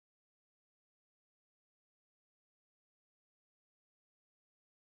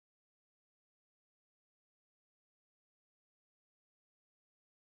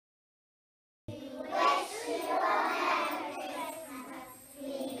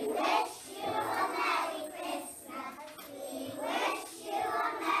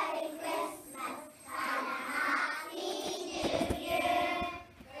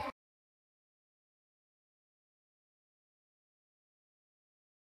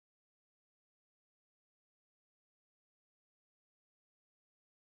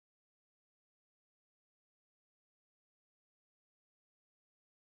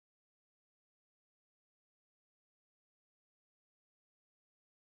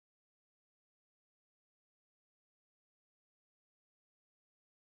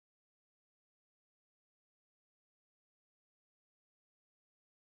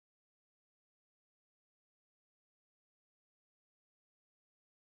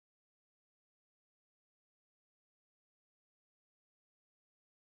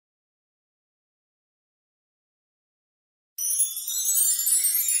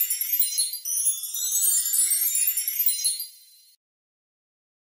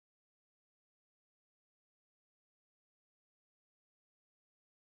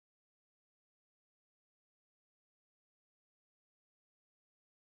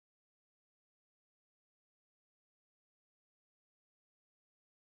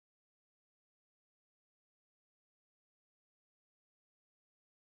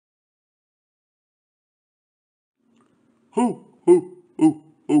Ho, ho, ho,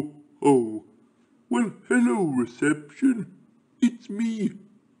 ho, ho. Well, hello, reception. It's me,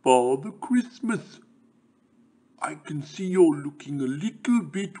 Father Christmas. I can see you're looking a little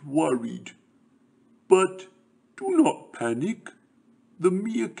bit worried. But do not panic. The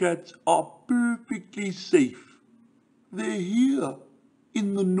meerkats are perfectly safe. They're here,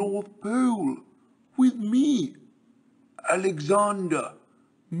 in the North Pole, with me. Alexander,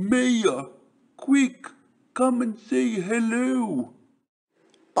 Maiya, quick, come and say hello.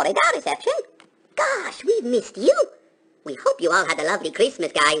 Padre reception? Gosh, we've missed you. We hope you all had a lovely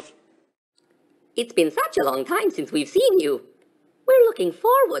Christmas, guys. It's been such a long time since we've seen you. We're looking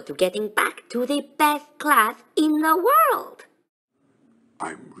forward to getting back to the best class in the world.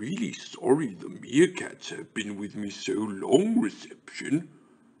 I'm really sorry the meerkats have been with me so long, reception.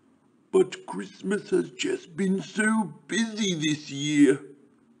 But Christmas has just been so busy this year.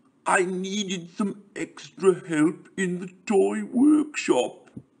 I needed some extra help in the toy workshop.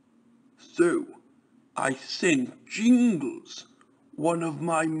 So I sent Jingles, one of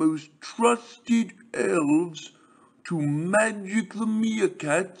my most trusted elves, to magic the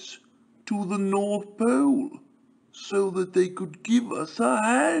meerkats to the North Pole so that they could give us a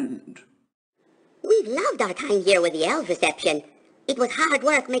hand. We've loved our time here with the elves reception. It was hard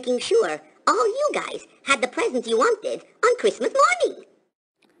work making sure all you guys had the presents you wanted on Christmas morning.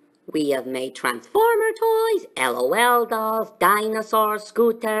 We have made Transformer toys, LOL dolls, dinosaurs,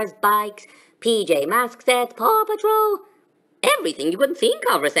 scooters, bikes, PJ Masks sets, Paw Patrol. Everything you could think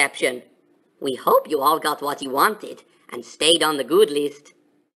of, reception. We hope you all got what you wanted and stayed on the good list.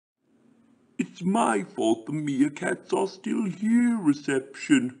 It's my fault the meerkats are still here,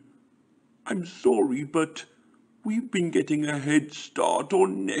 reception. I'm sorry, but we've been getting a head start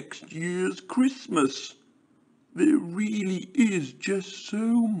on next year's Christmas. There really is just so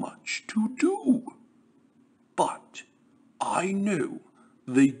much to do. But I know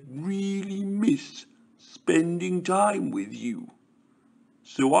they really miss spending time with you.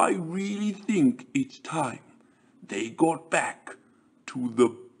 So I really think it's time they got back to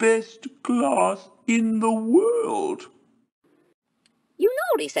the best class in the world. You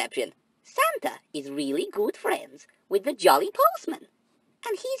know, reception, Santa is really good friends with the Jolly Postman.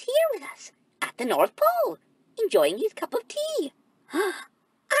 And he's here with us at the North Pole, enjoying his cup of tea.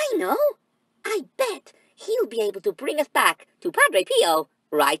 I know. I bet he'll be able to bring us back to Padre Pio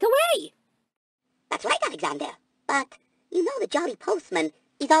right away. That's right, Alexander. But you know the Jolly Postman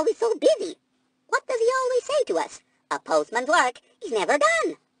is always so busy. What does he always say to us? A postman's work is never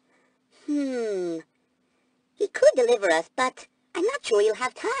done. He could deliver us, but I'm not sure he'll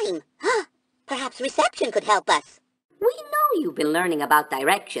have time. Perhaps reception could help us. We know you've been learning about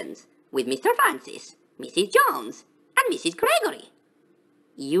directions with Mr. Francis, Mrs. Jones, and Mrs. Gregory.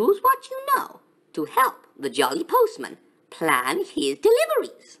 Use what you know to help the Jolly Postman plan his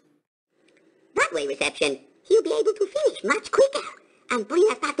deliveries. That way, reception, he'll be able to finish much quicker and bring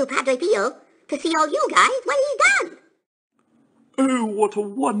us back to Padre Pio to see all you guys when he's done. Oh, what a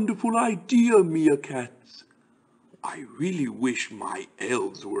wonderful idea, meerkats. I really wish my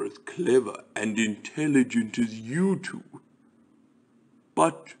elves were as clever and intelligent as you two.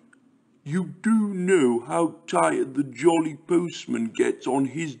 But you do know how tired the Jolly Postman gets on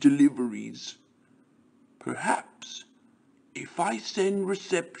his deliveries. Perhaps, if I send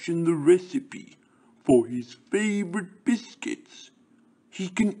reception the recipe for his favorite biscuits, he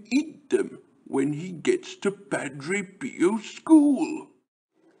can eat them when he gets to Padre Pio school.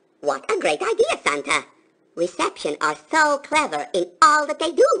 What a great idea, Santa. Reception are so clever in all that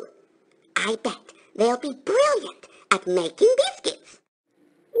they do. I bet they'll be brilliant at making biscuits.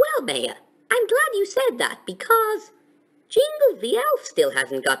 Well, Maiya, I'm glad you said that because Jingles the elf still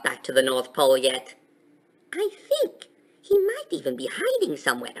hasn't got back to the North Pole yet. I think he might even be hiding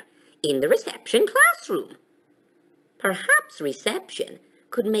somewhere in the reception classroom. Perhaps reception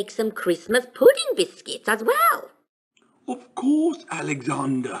could make some Christmas pudding biscuits as well. Of course,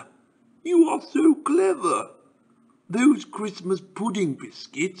 Alexander. You are so clever. Those Christmas pudding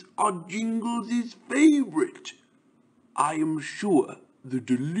biscuits are Jingles' favorite. I am sure the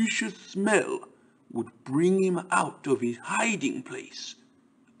delicious smell would bring him out of his hiding place,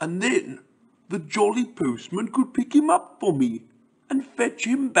 and then the Jolly Postman could pick him up for me and fetch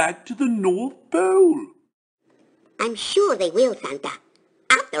him back to the North Pole. I'm sure they will, Santa.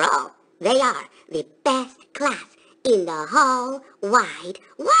 After all, they are the best class in the whole wide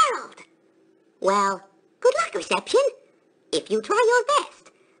world. Well, good luck, reception. If you try your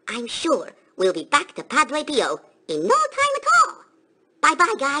best, I'm sure we'll be back to Padre Pio in no time at all.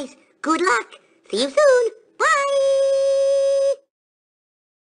 Bye-bye, guys. Good luck. See you soon. Bye!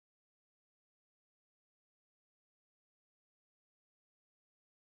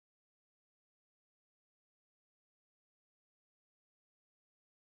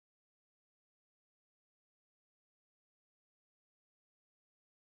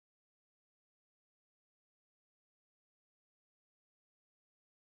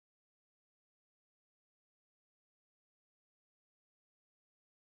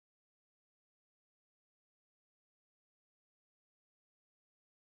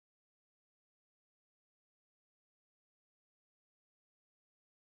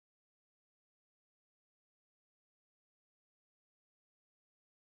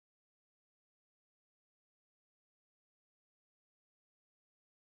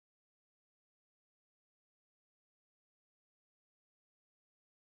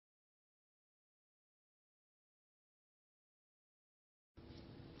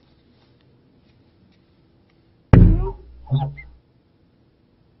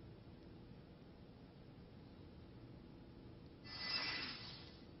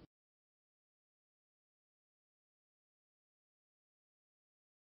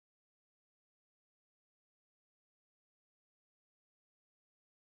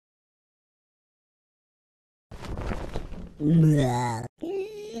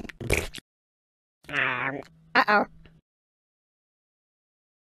 Uh-oh.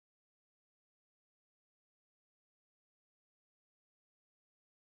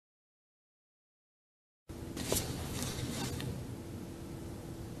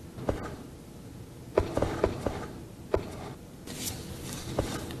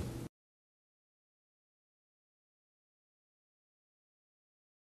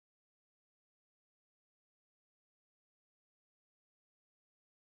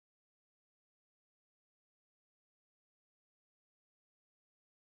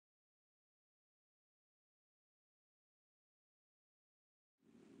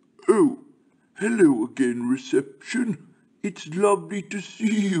 Oh, hello again, reception. It's lovely to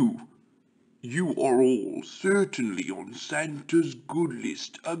see you. You are all certainly on Santa's good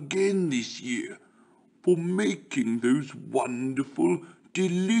list again this year for making those wonderful,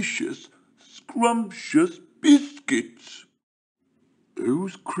 delicious, scrumptious biscuits.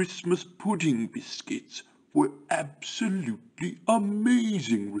 Those Christmas pudding biscuits were absolutely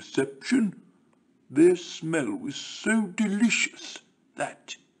amazing, reception. Their smell was so delicious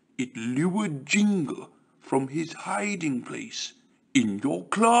that it lured Jingle from his hiding place in your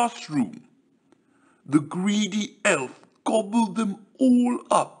classroom. The greedy elf gobbled them all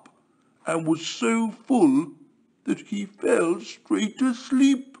up and was so full that he fell straight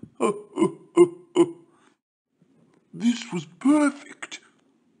asleep. This was perfect.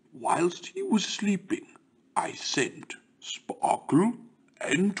 Whilst he was sleeping, I sent Sparkle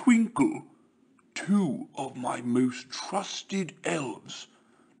and Twinkle, two of my most trusted elves,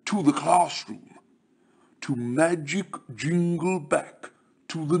 to the classroom to magic Jingle back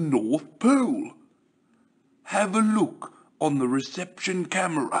to the North Pole. Have a look on the reception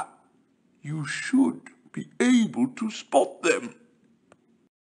camera. You should be able to spot them.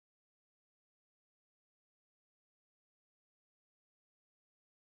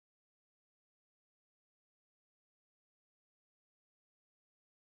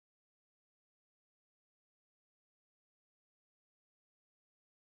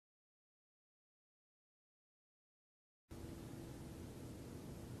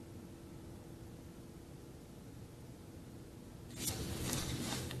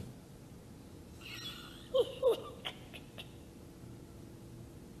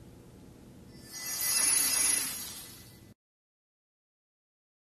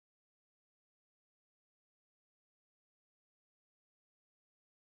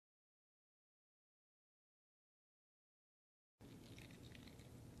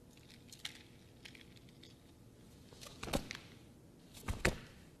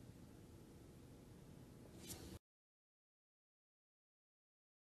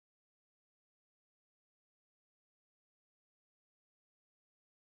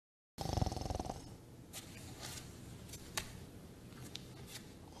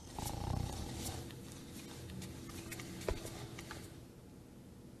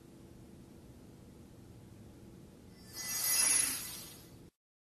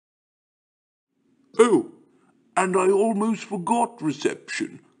 Oh, and I almost forgot,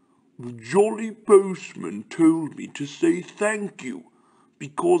 reception. The jolly postman told me to say thank you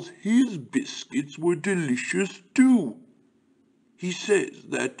because his biscuits were delicious too. He says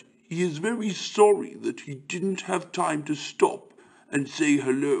that he is very sorry that he didn't have time to stop and say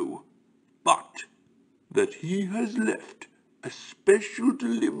hello, but that he has left a special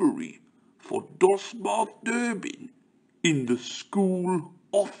delivery for Dosbarth Derbyn in the school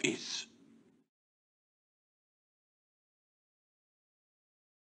office.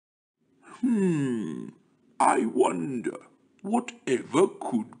 I wonder whatever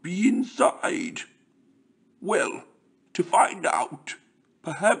could be inside. Well, to find out,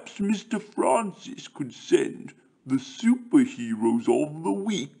 perhaps Mr. Francis could send the superheroes of the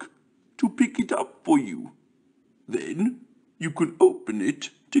week to pick it up for you. Then you can open it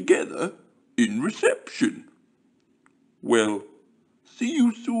together in reception. Well, see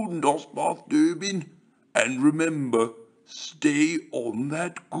you soon, Dosbarth Derbyn, and remember, stay on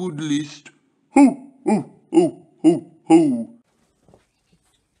that good list. Ho, ho, ho, ho, ho.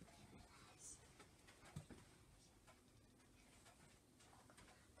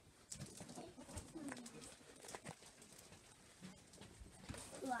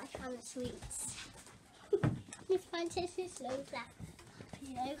 Well, I found the sweets. Miss Francis is so black.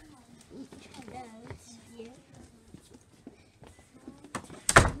 You know, each of those. Yeah.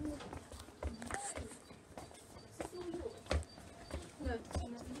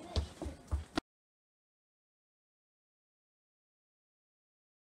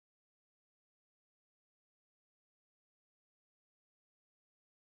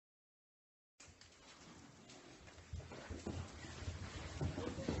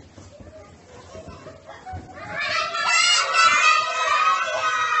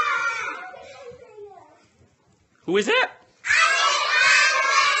 Who is it?